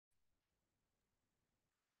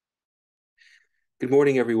Good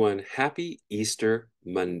morning, everyone. Happy Easter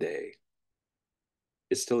Monday.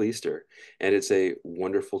 It's still Easter, and it's a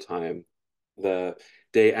wonderful time. The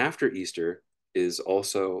day after Easter is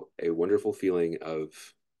also a wonderful feeling of,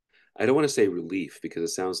 I don't want to say relief because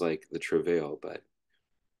it sounds like the travail, but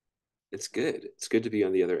it's good. It's good to be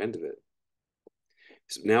on the other end of it.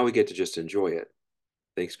 So now we get to just enjoy it.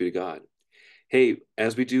 Thanks be to God. Hey,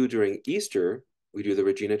 as we do during Easter, we do the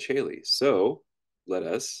Regina Caeli. So let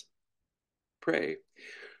us pray.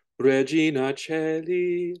 Regina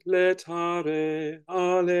Celi, letare,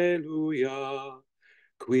 alleluia,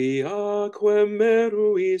 quiaque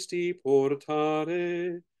meruisti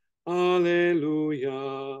portare,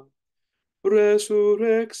 alleluia,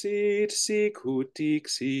 resurrexit sicut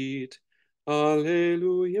dixit,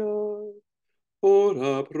 alleluia,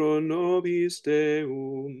 ora pro nobis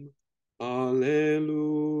Deum,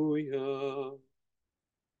 alleluia.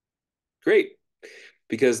 Great,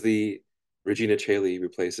 because the Regina Caeli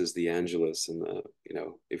replaces the Angelus, and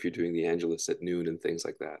if you're doing the Angelus at noon and things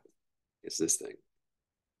like that, it's this thing.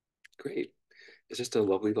 Great. It's just a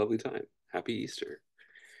lovely, lovely time. Happy Easter.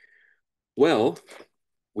 Well,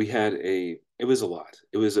 it was a lot.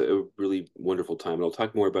 It was a really wonderful time, and I'll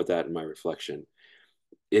talk more about that in my reflection.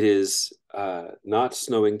 It is not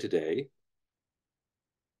snowing today.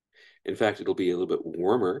 In fact, it'll be a little bit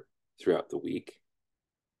warmer throughout the week.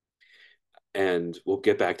 And we'll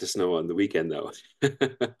get back to snow on the weekend, though,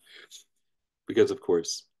 because, of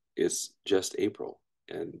course, it's just April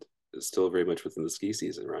and it's still very much within the ski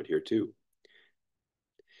season around here, too.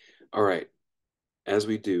 All right. As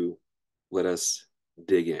we do, let us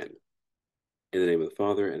dig in. In the name of the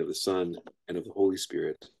Father, and of the Son, and of the Holy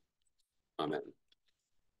Spirit. Amen.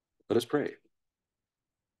 Let us pray.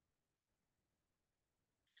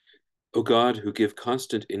 O God, who give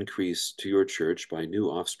constant increase to your church by new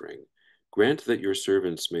offspring, grant that your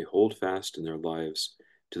servants may hold fast in their lives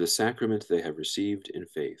to the sacrament they have received in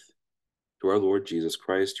faith. Through our Lord Jesus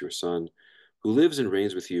Christ, your Son, who lives and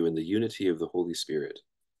reigns with you in the unity of the Holy Spirit,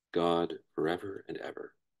 God, forever and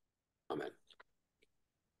ever. Amen.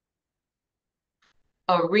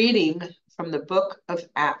 A reading from the book of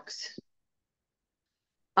Acts.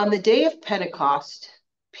 On the day of Pentecost,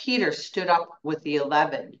 Peter stood up with the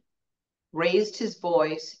 11, raised his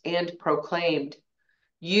voice, and proclaimed,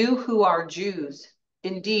 "You who are Jews,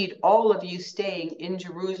 indeed all of you staying in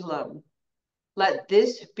Jerusalem, let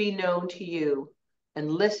this be known to you,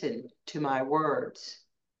 and listen to my words.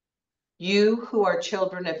 You who are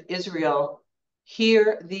children of Israel,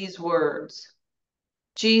 hear these words.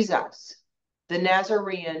 Jesus, the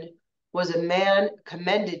Nazarene, was a man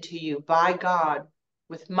commended to you by God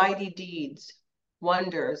with mighty deeds,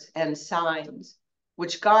 wonders, and signs,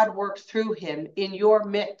 which God worked through him in your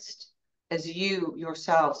midst, as you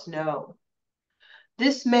yourselves know.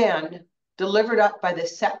 This man, delivered up by the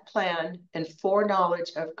set plan and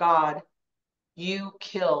foreknowledge of God, you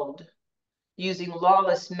killed, using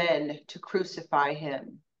lawless men to crucify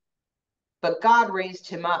him. But God raised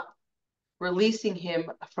him up, releasing him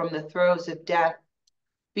from the throes of death,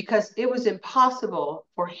 because it was impossible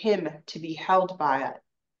for him to be held by it.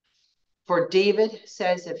 For David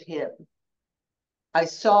says of him, I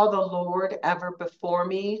saw the Lord ever before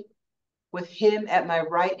me, with him at my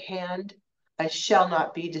right hand, I shall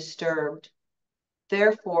not be disturbed.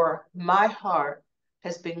 Therefore, my heart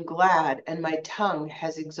has been glad and my tongue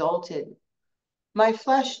has exulted. My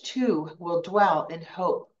flesh too will dwell in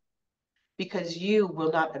hope, because you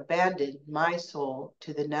will not abandon my soul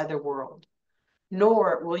to the netherworld,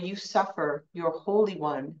 nor will you suffer your Holy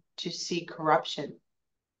One to see corruption.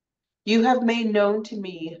 You have made known to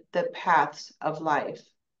me the paths of life.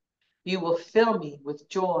 You will fill me with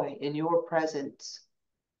joy in your presence.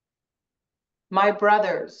 My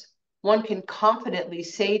brothers, one can confidently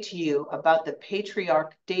say to you about the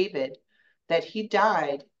patriarch David that he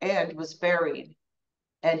died and was buried,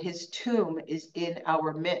 and his tomb is in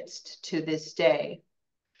our midst to this day.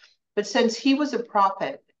 But since he was a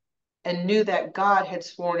prophet and knew that God had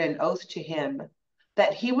sworn an oath to him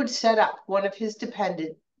that he would set up one of his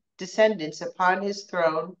descendants upon his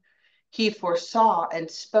throne, he foresaw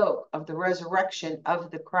and spoke of the resurrection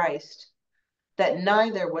of the Christ, that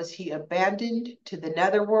neither was he abandoned to the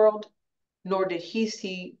netherworld, nor did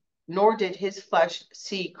his flesh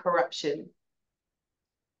see corruption.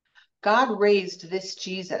 God raised this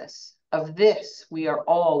Jesus, of this we are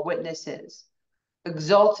all witnesses.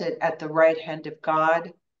 Exalted at the right hand of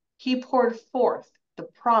God, he poured forth the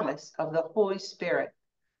promise of the Holy Spirit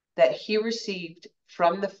that he received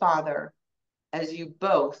from the Father, as you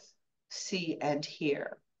both see and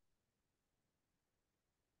hear.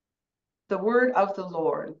 The word of the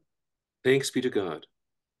Lord. Thanks be to God.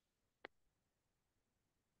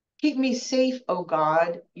 Keep me safe, O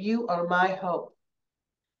God. You are my hope.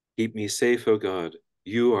 Keep me safe, O God.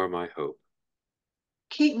 You are my hope.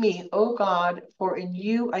 Keep me, O God, for in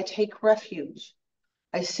you I take refuge.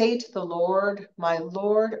 I say to the Lord, my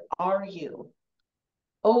Lord are you.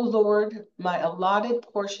 O Lord, my allotted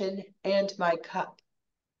portion and my cup.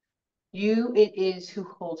 You it is who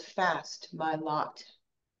hold fast my lot.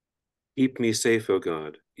 Keep me safe, O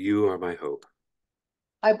God. You are my hope.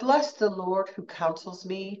 I bless the Lord who counsels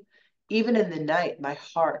me. Even in the night, my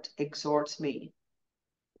heart exhorts me.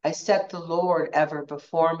 I set the Lord ever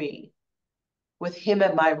before me. With him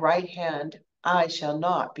at my right hand, I shall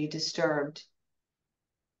not be disturbed.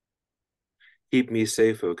 Keep me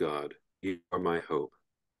safe, O God. You are my hope.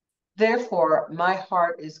 Therefore, my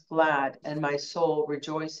heart is glad and my soul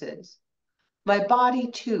rejoices. My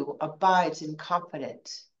body too abides in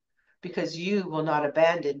confidence, because you will not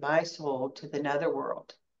abandon my soul to the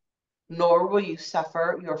netherworld, nor will you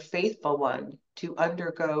suffer your faithful one to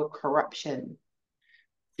undergo corruption.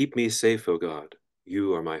 Keep me safe, O God.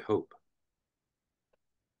 You are my hope.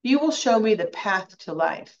 You will show me the path to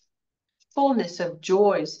life, fullness of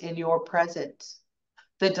joys in your presence,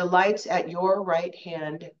 the delights at your right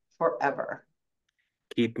hand forever.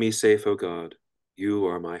 Keep me safe, O God. You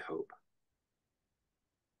are my hope.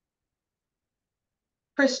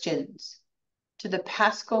 Christians, to the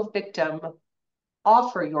Paschal victim,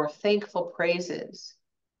 offer your thankful praises.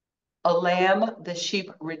 A lamb the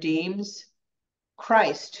sheep redeems,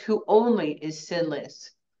 Christ, who only is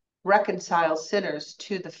sinless, reconciles sinners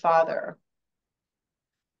to the Father.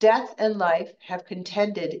 Death and life have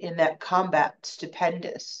contended in that combat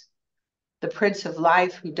stupendous. The Prince of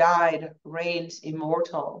Life who died reigns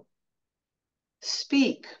immortal.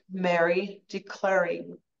 Speak, Mary,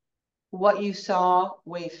 declaring what you saw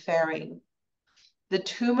wayfaring, the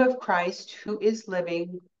tomb of Christ who is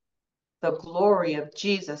living, the glory of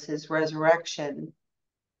Jesus' resurrection,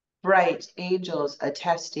 bright angels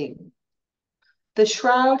attesting, the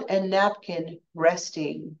shroud and napkin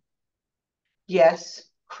resting. Yes,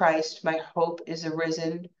 Christ, my hope, is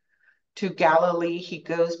arisen. To Galilee he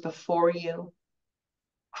goes before you.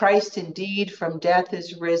 Christ indeed from death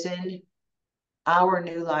is risen, our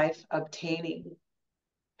new life obtaining.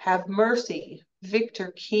 Have mercy,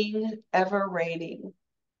 Victor King, ever reigning.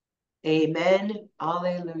 Amen.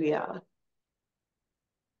 Alleluia.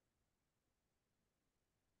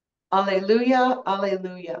 Alleluia.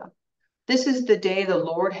 Alleluia. This is the day the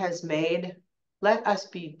Lord has made. Let us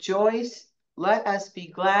be joyous. Let us be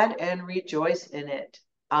glad and rejoice in it.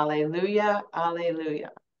 Alleluia. Alleluia.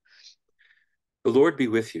 The Lord be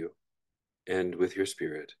with you and with your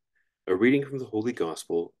spirit. A reading from the Holy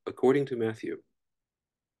Gospel according to Matthew.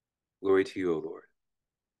 Glory to you, O Lord.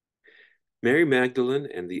 Mary Magdalene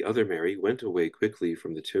and the other Mary went away quickly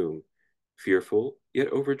from the tomb, fearful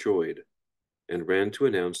yet overjoyed, and ran to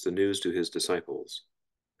announce the news to his disciples.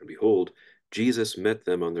 And behold, Jesus met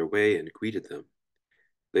them on their way and greeted them.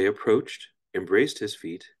 They approached, embraced his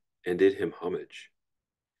feet, and did him homage.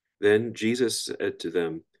 Then Jesus said to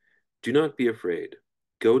them, "Do not be afraid.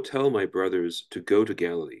 Go tell my brothers to go to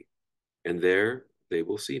Galilee, and there they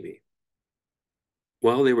will see me."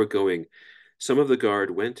 While they were going, some of the guard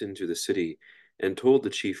went into the city and told the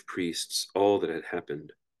chief priests all that had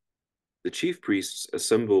happened. The chief priests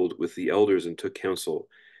assembled with the elders and took counsel.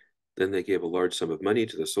 Then they gave a large sum of money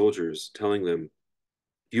to the soldiers, telling them,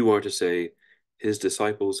 "You are to say, 'His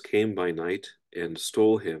disciples came by night and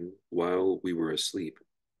stole him while we were asleep.'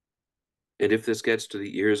 And if this gets to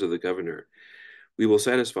the ears of the governor, we will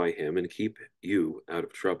satisfy him and keep you out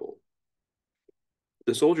of trouble."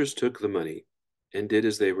 The soldiers took the money and did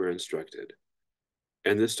as they were instructed.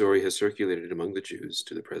 And this story has circulated among the Jews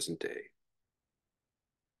to the present day.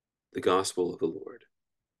 The Gospel of the Lord.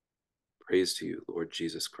 Praise to you, Lord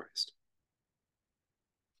Jesus Christ.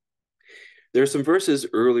 There are some verses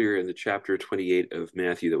earlier in the chapter 28 of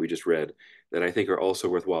Matthew that we just read that I think are also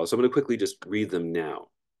worthwhile. So I'm going to quickly just read them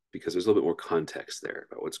now because there's a little bit more context there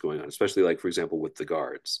about what's going on, especially like, for example, with the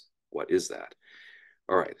guards. What is that?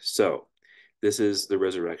 All right, so this is the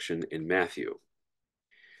resurrection in Matthew.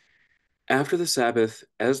 After the Sabbath,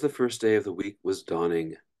 as the first day of the week was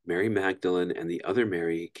dawning, Mary Magdalene and the other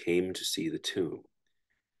Mary came to see the tomb.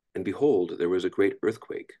 And behold, there was a great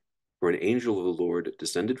earthquake, for an angel of the Lord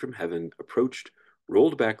descended from heaven, approached,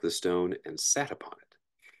 rolled back the stone, and sat upon it.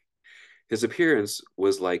 His appearance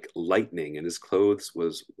was like lightning, and his clothes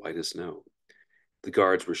was white as snow. The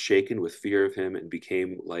guards were shaken with fear of him and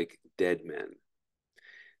became like dead men.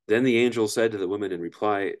 Then the angel said to the women in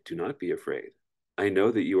reply, "Do not be afraid. I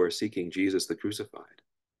know that you are seeking Jesus the crucified.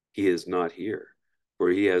 He is not here, for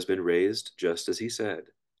he has been raised just as he said.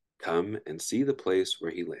 Come and see the place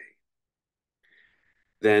where he lay.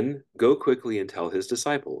 Then go quickly and tell his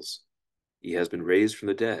disciples, he has been raised from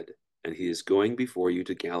the dead, and he is going before you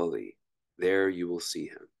to Galilee. There you will see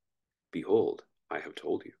him. Behold, I have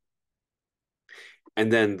told you.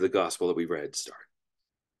 And then the gospel that we read starts.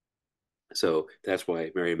 So that's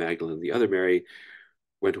why Mary Magdalene and the other Mary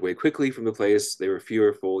went away quickly from the place. They were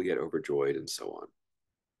fearful, yet overjoyed, and so on.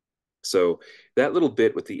 So that little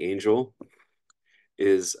bit with the angel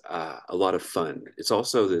is a lot of fun. It's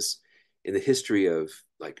also this, in the history of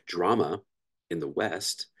like drama in the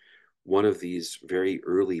West, one of these very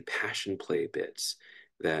early passion play bits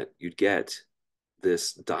that you'd get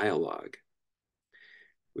this dialogue,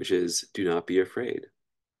 which is, do not be afraid.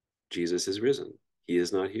 Jesus is risen. He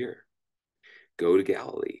is not here. Go to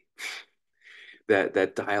Galilee.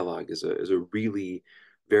 That dialogue is a really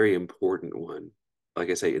very important one, like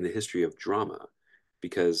I say, in the history of drama,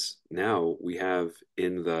 because now we have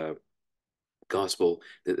in the gospel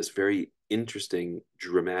this very interesting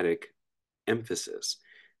dramatic emphasis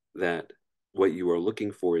that what you are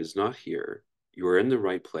looking for is not here. You are in the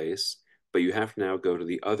right place, but you have to now go to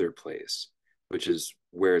the other place, which is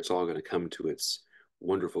where it's all going to come to its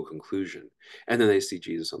wonderful conclusion. And then they see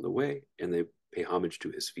Jesus on the way and they pay homage to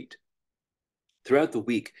his feet. Throughout the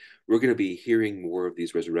week, we're going to be hearing more of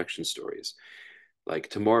these resurrection stories. Like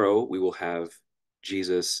tomorrow, we will have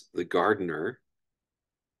Jesus the gardener.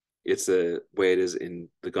 It's the way it is in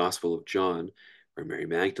the Gospel of John, where Mary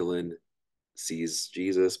Magdalene sees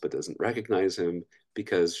Jesus but doesn't recognize him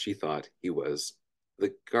because she thought he was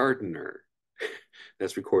the gardener.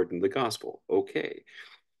 That's recorded in the Gospel. Okay,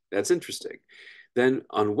 that's interesting. Then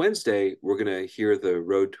on Wednesday, we're going to hear the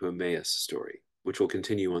Road to Emmaus story, which will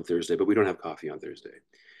continue on Thursday, but we don't have coffee on Thursday.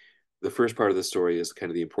 The first part of the story is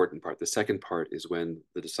kind of the important part. The second part is when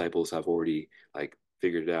the disciples have already like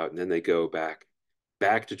figured it out, and then they go back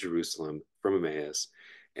to Jerusalem from Emmaus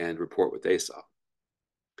and report what they saw.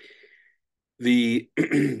 The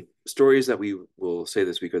stories that we will say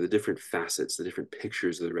this week are the different facets, the different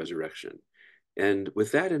pictures of the resurrection. And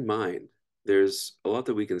with that in mind, there's a lot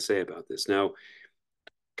that we can say about this. Now,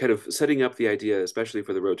 kind of setting up the idea, especially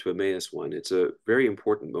for the Road to Emmaus one, it's a very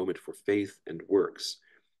important moment for faith and works.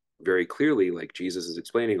 Very clearly, like Jesus is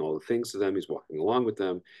explaining all the things to them, he's walking along with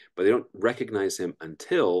them, but they don't recognize him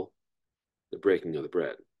until the breaking of the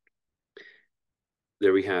bread.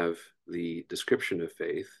 There we have the description of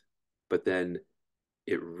faith, but then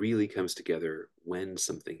it really comes together when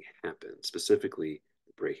something happens, specifically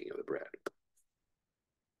the breaking of the bread.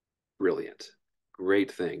 Brilliant.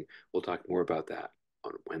 Great thing. We'll talk more about that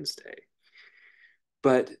on Wednesday.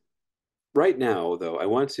 But right now, though, I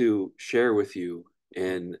want to share with you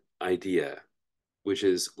an idea, which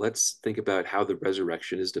is let's think about how the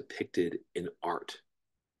resurrection is depicted in art.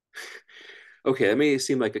 Okay, that may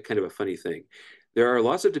seem like a kind of a funny thing. There are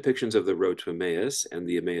lots of depictions of the road to Emmaus and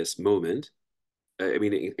the Emmaus moment. I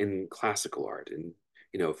mean, in classical art, in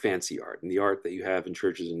fancy art, and the art that you have in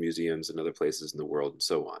churches and museums and other places in the world, and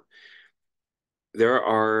so on. There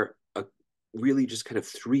are really just kind of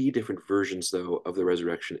three different versions, though, of the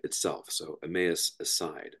resurrection itself. So Emmaus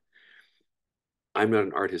aside. I'm not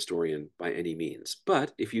an art historian by any means,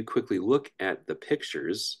 but if you quickly look at the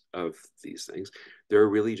pictures of these things, there are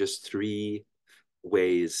really just three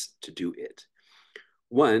ways to do it.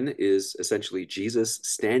 One is essentially Jesus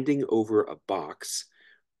standing over a box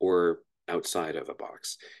or outside of a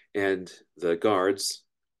box, and the guards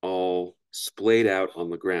all splayed out on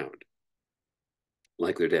the ground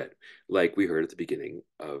like they're dead, like we heard at the beginning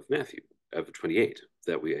of Matthew of 28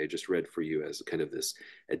 that I just read for you as kind of this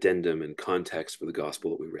addendum and context for the gospel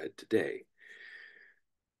that we read today.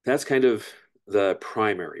 That's kind of the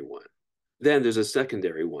primary one. Then there's a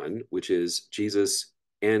secondary one, which is Jesus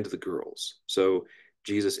and the girls. So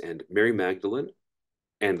Jesus and Mary Magdalene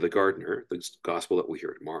and the gardener, the gospel that we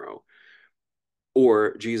hear tomorrow,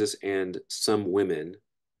 or Jesus and some women,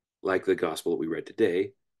 like the gospel that we read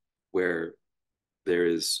today, where there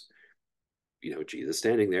is, Jesus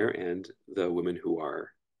standing there and the women who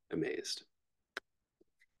are amazed.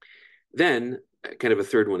 Then, kind of a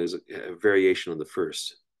third one is a variation on the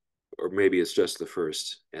first, or maybe it's just the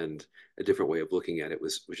first, and a different way of looking at it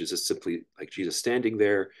which is just simply like Jesus standing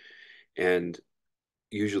there, and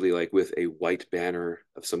usually like with a white banner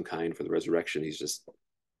of some kind for the resurrection. He's just,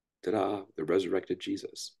 ta-da, the resurrected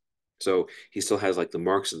Jesus. So he still has like the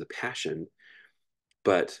marks of the passion,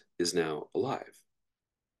 but is now alive.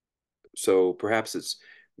 So perhaps it's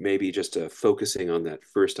maybe just focusing on that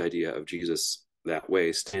first idea of Jesus that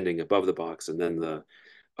way, standing above the box, and then the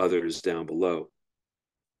others down below.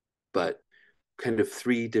 But kind of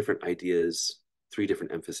three different ideas, three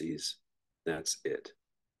different emphases. That's it.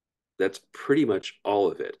 That's pretty much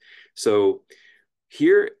all of it. So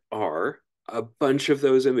here are a bunch of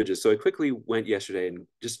those images. So I quickly went yesterday and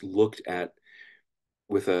just looked at,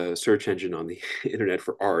 with a search engine on the internet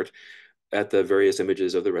for art, at the various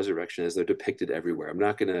images of the resurrection as they're depicted everywhere. I'm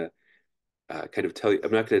not going to kind of tell you.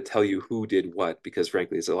 I'm not going to tell you who did what because,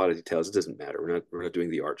 frankly, it's a lot of details. It doesn't matter. We're not doing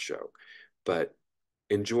the art show, but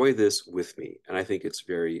enjoy this with me, and I think it's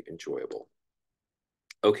very enjoyable.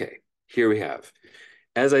 Okay, here we have.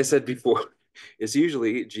 As I said before, it's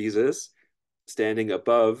usually Jesus standing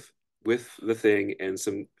above with the thing and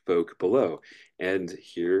some folk below. And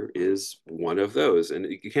here is one of those. And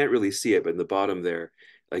you can't really see it, but in the bottom there,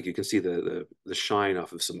 like you can see the shine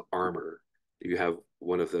off of some armor. You have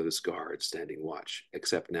one of those guards standing watch,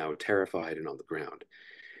 except now terrified and on the ground.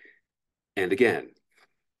 And again,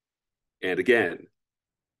 and again,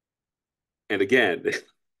 and again,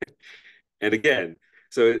 and again.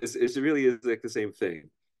 So it really is like the same thing.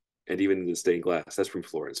 And even the stained glass, that's from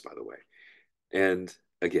Florence, by the way. And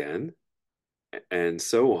again, and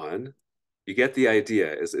so on. You get the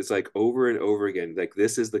idea. It's like over and over again. Like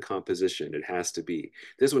this is the composition. It has to be.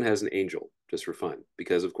 This one has an angel just for fun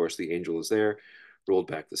because, of course, the angel is there, rolled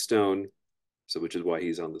back the stone. So, which is why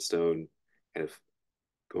he's on the stone, kind of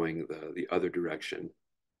going the other direction.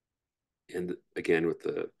 And again, with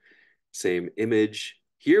the same image.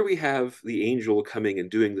 Here we have the angel coming and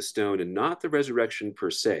doing the stone and not the resurrection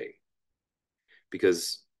per se,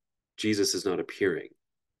 because Jesus is not appearing.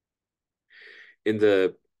 In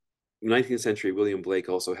the 19th century, William Blake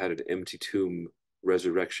also had an empty tomb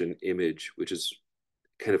resurrection image, which is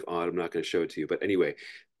kind of odd. I'm not going to show it to you. But anyway,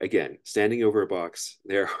 again, standing over a box,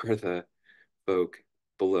 there are the folk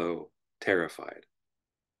below, terrified.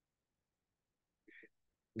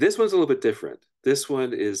 This one's a little bit different. This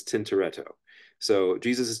one is Tintoretto. So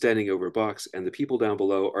Jesus is standing over a box, and the people down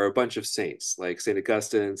below are a bunch of saints, like Saint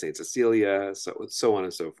Augustine, Saint Cecilia, so on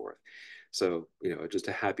and so forth. So just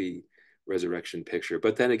a happy resurrection picture.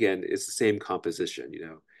 But then again, it's the same composition,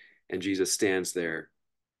 and Jesus stands there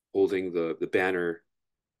holding the banner.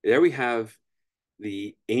 There we have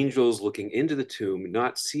the angels looking into the tomb,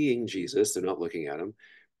 not seeing Jesus. They're not looking at him,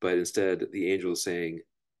 but instead the angel is saying,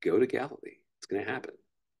 "Go to Galilee. It's going to happen."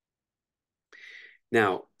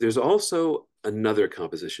 Now, there's also another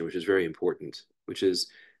composition which is very important, which is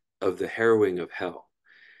of the harrowing of hell.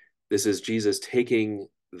 This is Jesus taking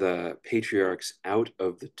the patriarchs out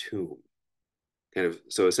of the tomb, kind of,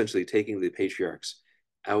 so essentially taking the patriarchs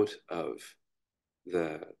out of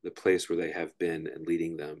the place where they have been and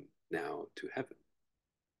leading them now to heaven.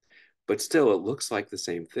 But still, it looks like the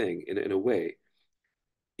same thing in a way.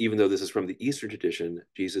 Even though this is from the Eastern tradition,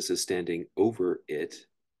 Jesus is standing over it,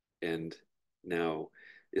 and now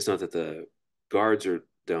it's not that the guards are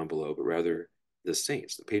down below, but rather the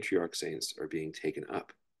saints, the patriarch saints, are being taken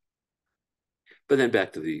up. But then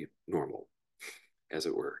back to the normal, as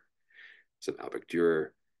it were. Some Albrecht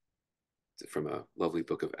Dürer from a lovely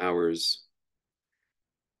book of hours.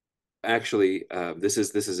 Actually, this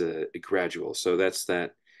is a gradual. So that's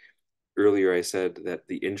that. Earlier, I said that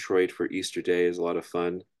the introit for Easter Day is a lot of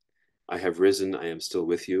fun. I have risen, I am still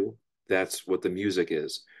with you. That's what the music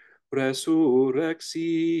is. Resurrexit.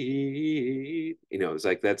 It's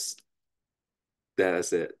like that's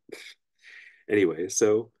it. Anyway,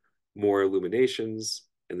 so more illuminations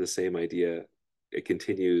and the same idea. It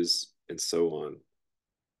continues and so on.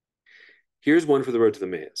 Here's one for the road to the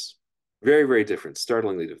Emmaus. Very, very different,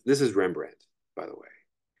 startlingly different. This is Rembrandt, by the way.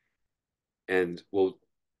 And we'll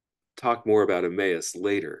talk more about Emmaus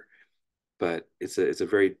later, but it's a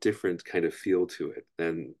very different kind of feel to it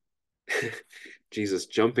than Jesus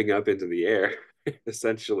jumping up into the air,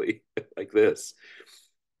 essentially like this.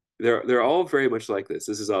 They're all very much like this.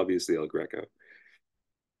 This is obviously El Greco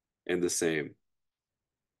and the same.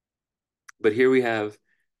 But here we have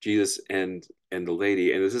Jesus and the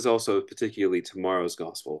lady, and this is also particularly tomorrow's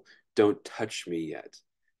gospel. Don't touch me yet.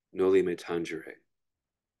 Noli me tangere.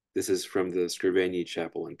 This is from the Scriveni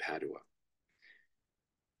Chapel in Padua.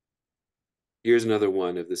 Here's another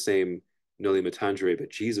one of the same Noli me tangere, but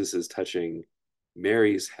Jesus is touching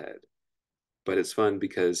Mary's head. But it's fun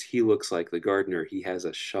because he looks like the gardener. He has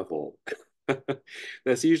a shovel.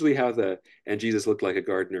 That's usually how and Jesus looked like a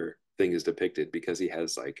gardener thing is depicted because he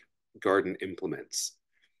has like garden implements.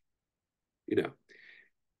 You know,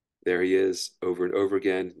 there he is over and over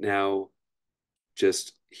again. Now,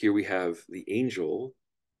 just here we have the angel,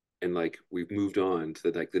 and like we've moved on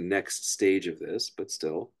to the next stage of this, but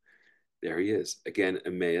still, there he is. Again,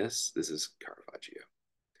 Emmaus. This is Caravaggio.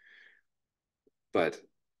 But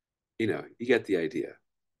you get the idea.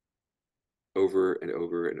 Over and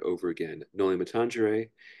over and over again. Noli me tangere.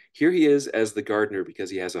 Here he is as the gardener because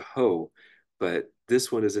he has a hoe, but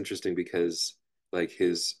this one is interesting because like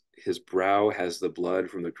his brow has the blood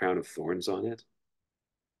from the crown of thorns on it.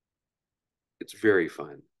 It's very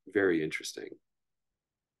fun, very interesting.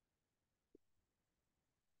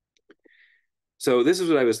 So this is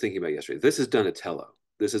what I was thinking about yesterday. This is Donatello.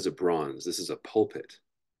 This is a bronze. This is a pulpit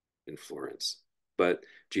in Florence. But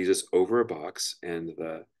Jesus over a box and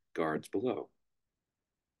the guards below.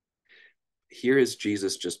 Here is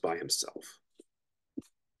Jesus just by himself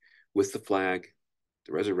with the flag,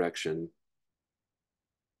 the resurrection,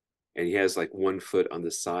 and he has like one foot on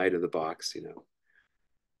the side of the box,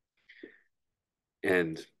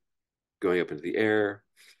 and going up into the air,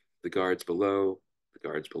 the guards below, the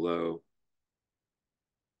guards below.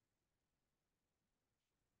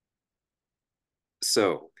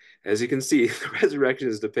 So, as you can see, the resurrection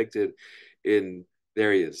is depicted in,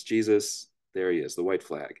 there he is, Jesus, there he is, the white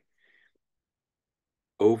flag,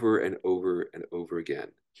 over and over and over again.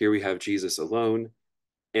 Here we have Jesus alone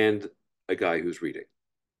and a guy who's reading.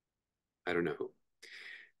 I don't know who.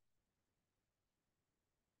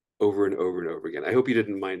 Over and over and over again. I hope you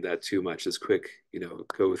didn't mind that too much, this quick,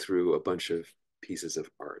 go through a bunch of pieces of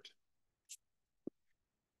art.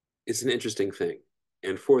 It's an interesting thing.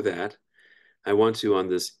 And for that, I want to, on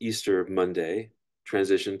this Easter Monday,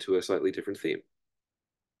 transition to a slightly different theme: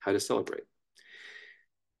 how to celebrate.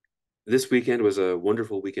 This weekend was a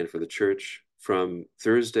wonderful weekend for the church. From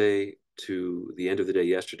Thursday to the end of the day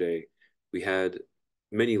yesterday, we had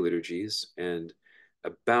many liturgies and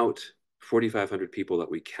about 4,500 people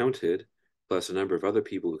that we counted, plus a number of other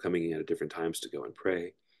people who coming in at different times to go and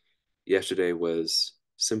pray. Yesterday was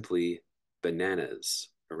simply bananas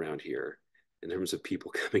around here in terms of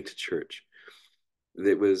people coming to church.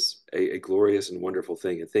 It was a glorious and wonderful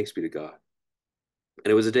thing, and thanks be to God.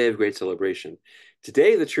 And it was a day of great celebration.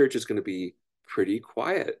 Today, the church is going to be pretty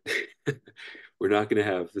quiet. We're not going to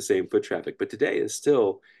have the same foot traffic, but today is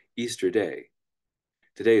still Easter Day.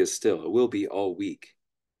 Today is still, it will be all week,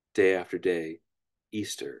 day after day,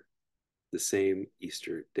 Easter, the same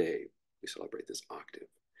Easter day. We celebrate this octave.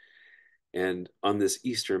 And on this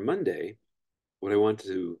Easter Monday, what I want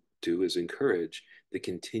to do is encourage the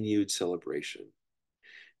continued celebration.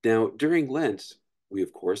 Now, during Lent, we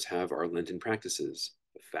of course have our Lenten practices: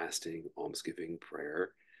 fasting, almsgiving, prayer.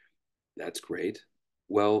 That's great.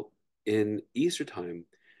 Well, in Easter time,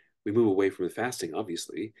 we move away from the fasting,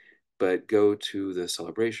 obviously, but go to the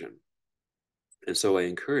celebration. And so I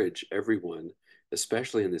encourage everyone,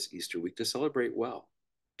 especially in this Easter week, to celebrate well,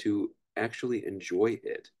 to actually enjoy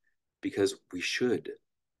it, because we should.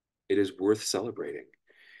 It is worth celebrating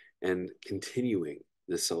and continuing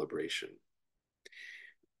this celebration.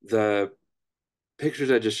 The pictures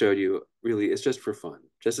I just showed you, really, it's just for fun,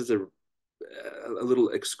 just as a little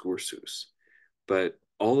excursus. But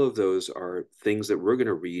all of those are things that we're going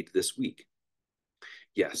to read this week.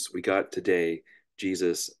 Yes, we got today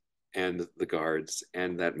Jesus and the guards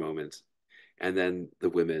and that moment, and then the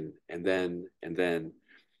women, and then.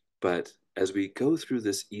 But as we go through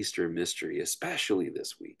this Easter mystery, especially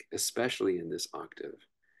this week, especially in this octave,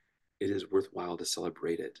 it is worthwhile to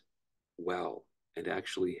celebrate it well and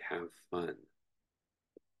actually have fun.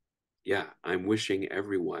 Yeah, I'm wishing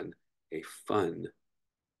everyone a fun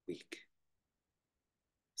week.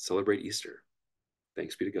 Celebrate Easter.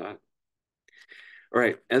 Thanks be to God. All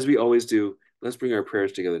right, as we always do, let's bring our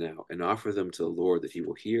prayers together now and offer them to the Lord that he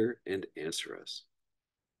will hear and answer us.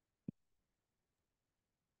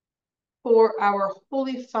 For our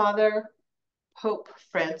Holy Father, Pope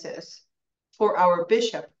Francis, for our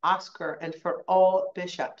Bishop Oscar, and for all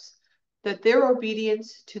bishops, that their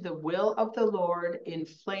obedience to the will of the Lord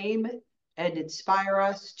inflame and inspire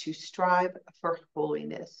us to strive for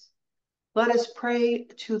holiness. Let us pray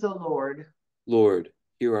to the Lord. Lord,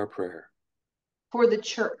 hear our prayer. For the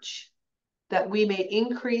Church, that we may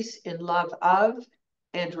increase in love of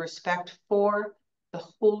and respect for the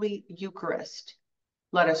Holy Eucharist.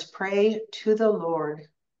 Let us pray to the Lord.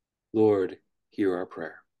 Lord, hear our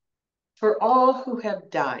prayer. For all who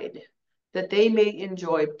have died, that they may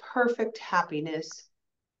enjoy perfect happiness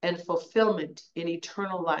and fulfillment in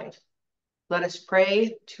eternal life. Let us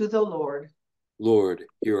pray to the Lord. Lord,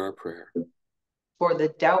 hear our prayer. For the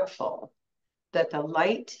doubtful, that the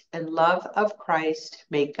light and love of Christ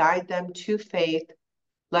may guide them to faith.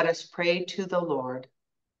 Let us pray to the Lord.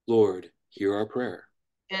 Lord, hear our prayer.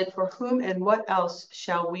 And for whom and what else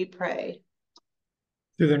shall we pray?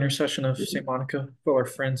 Through the intercession of St. Monica, for our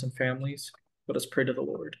friends and families, let us pray to the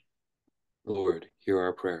Lord. Lord, hear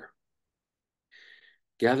our prayer.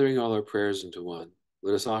 Gathering all our prayers into one,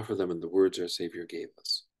 let us offer them in the words our Savior gave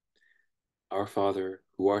us. Our Father,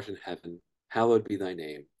 who art in heaven, hallowed be thy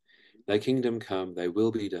name. Thy kingdom come, thy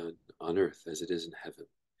will be done, on earth as it is in heaven.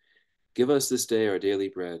 Give us this day our daily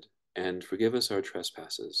bread, and forgive us our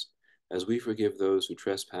trespasses, as we forgive those who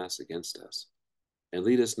trespass against us. And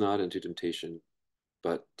lead us not into temptation,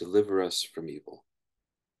 but deliver us from evil.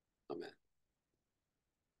 Amen.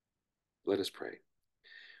 Let us pray.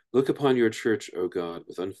 Look upon your church, O God,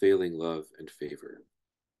 with unfailing love and favor,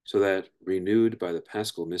 so that, renewed by the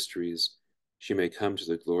paschal mysteries, she may come to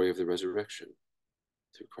the glory of the resurrection.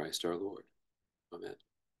 Through Christ our Lord. Amen.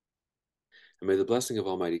 And may the blessing of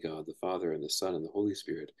Almighty God, the Father, and the Son, and the Holy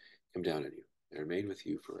Spirit come down on you and remain with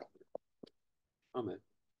you forever. Amen.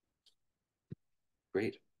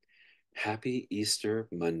 Great. Happy Easter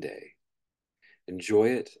Monday. Enjoy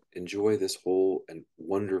it. Enjoy this whole and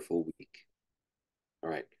wonderful week. All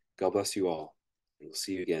right. God bless you all. And we'll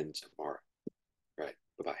see you again tomorrow. All right.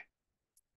 Bye-bye.